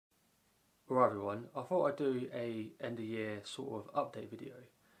Well everyone, I thought I'd do a end of year sort of update video.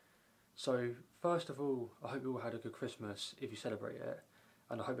 So first of all, I hope you all had a good Christmas if you celebrate it,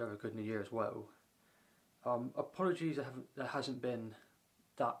 and I hope you have a good New Year as well. Apologies there hasn't been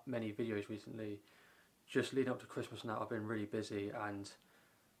that many videos recently. Just leading up to Christmas now I've been really busy, and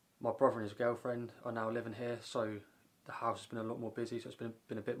my brother and his girlfriend are now living here, so the house has been a lot more busy, so it's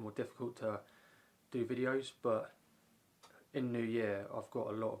been a bit more difficult to do videos, but in New Year I've got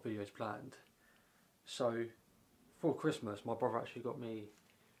a lot of videos planned. So for Christmas my brother actually got me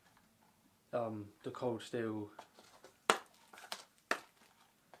the Cold Steel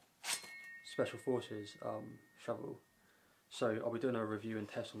Special Forces shovel, so I'll be doing a review and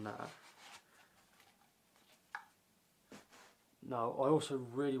test on that. Now I also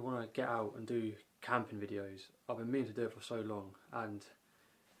really want to get out and do camping videos. I've been meaning to do it for so long, and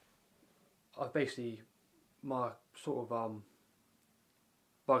I've basically, my sort of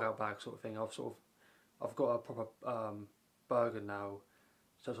bug out bag sort of thing, I've got a proper Bergen now,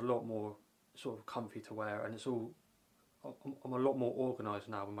 so it's a lot more sort of comfy to wear, and I'm a lot more organised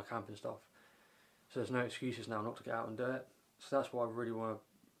now with my camping stuff, so there's no excuses now not to get out and do it. So that's what I really want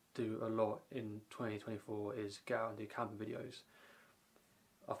to do a lot in 2024, is get out and do camping videos.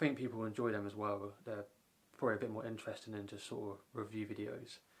 I think people will enjoy them as well. They're probably a bit more interesting than just sort of review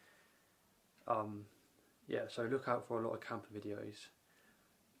videos. Yeah, so look out for a lot of camping videos.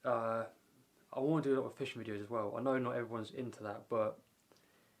 I want to do a lot of fishing videos as well. I know not everyone's into that, but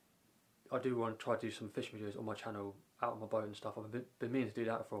I do want to try to do some fishing videos on my channel, out on my boat and stuff. I've been meaning to do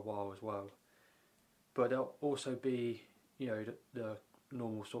that for a while as well. But there'll also be, you know, the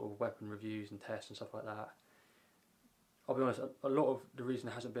normal sort of weapon reviews and tests and stuff like that. I'll be honest, a lot of the reason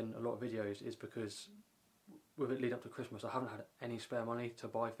there hasn't been a lot of videos is because with it leading up to Christmas I haven't had any spare money to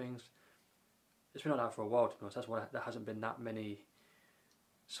buy things. It's been like that for a while, to be honest. That's why there hasn't been that many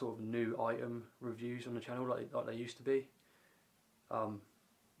sort of new item reviews on the channel like there used to be.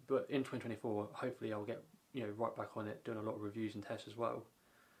 But in 2024 hopefully I'll get, you know, right back on it, doing a lot of reviews and tests as well.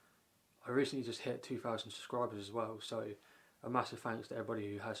 I recently just hit 2,000 subscribers as well, so a massive thanks to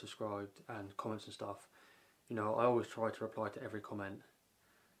everybody who has subscribed and comments and stuff. You know, I always try to reply to every comment,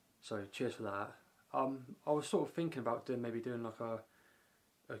 so cheers for that. I was sort of thinking about maybe doing like a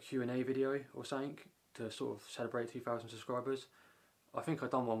Q&A video or something to sort of celebrate 2,000 subscribers. I think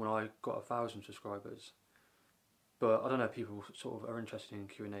I've done one when I got 1,000 subscribers, but I don't know if people sort of are interested in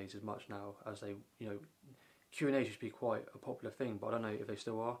Q&As as much now, as they, you know, Q&As used to be quite a popular thing, but I don't know if they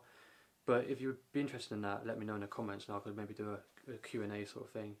still are. But if you'd be interested in that, let me know in the comments and I could maybe do a Q&A sort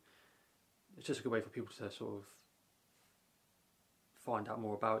of thing. It's just a good way for people to sort of find out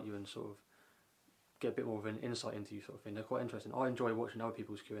more about you and sort of get a bit more of an insight into you sort of thing. They're quite interesting. I enjoy watching other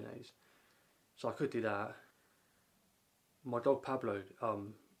people's Q&As, so I could do that. My dog Pablo,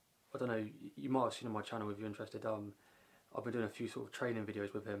 I don't know, you might have seen on my channel if you're interested. I've been doing a few sort of training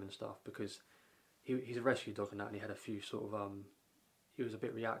videos with him and stuff, because he's a rescue dog and that, and he had a few sort of he was a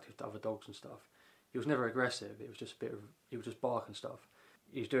bit reactive to other dogs and stuff. He was never aggressive, it was just a bit of, he would just bark and stuff.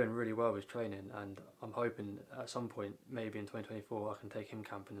 He's doing really well with his training, and I'm hoping at some point, maybe in 2024, I can take him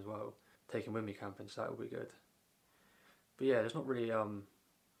camping as well. Take him with me camping, so that will be good. But yeah, there's not really a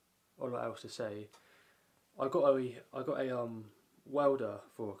lot else to say. I got a welder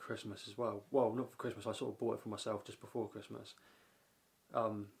for Christmas as well. Well, not for Christmas, I sort of bought it for myself just before Christmas.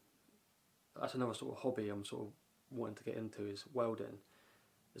 That's another sort of hobby I'm sort of wanting to get into, is welding.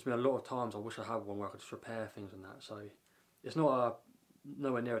 There's been a lot of times I wish I had one where I could just repair things and that, so it's not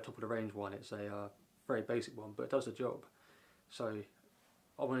nowhere near a top of the range one, it's a very basic one, but it does the job. So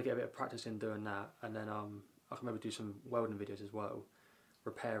I want to get a bit of practice in doing that, and then I can maybe do some welding videos as well,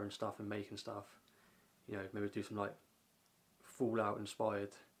 repairing stuff and making stuff. You know, maybe do some like Fallout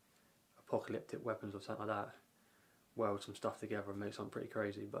inspired apocalyptic weapons or something like that. Weld some stuff together and make something pretty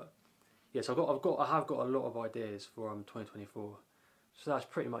crazy. But yes, I have got a lot of ideas for 2024. So that's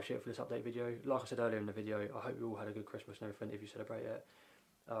pretty much it for this update video. Like I said earlier in the video, I hope you all had a good Christmas and everything if you celebrate it.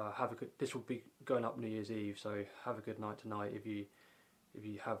 This will be going up New Year's Eve, so have a good night tonight if you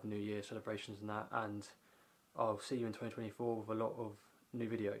have New Year celebrations and that, and I'll see you in 2024 with a lot of new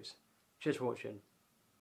videos. Cheers for watching.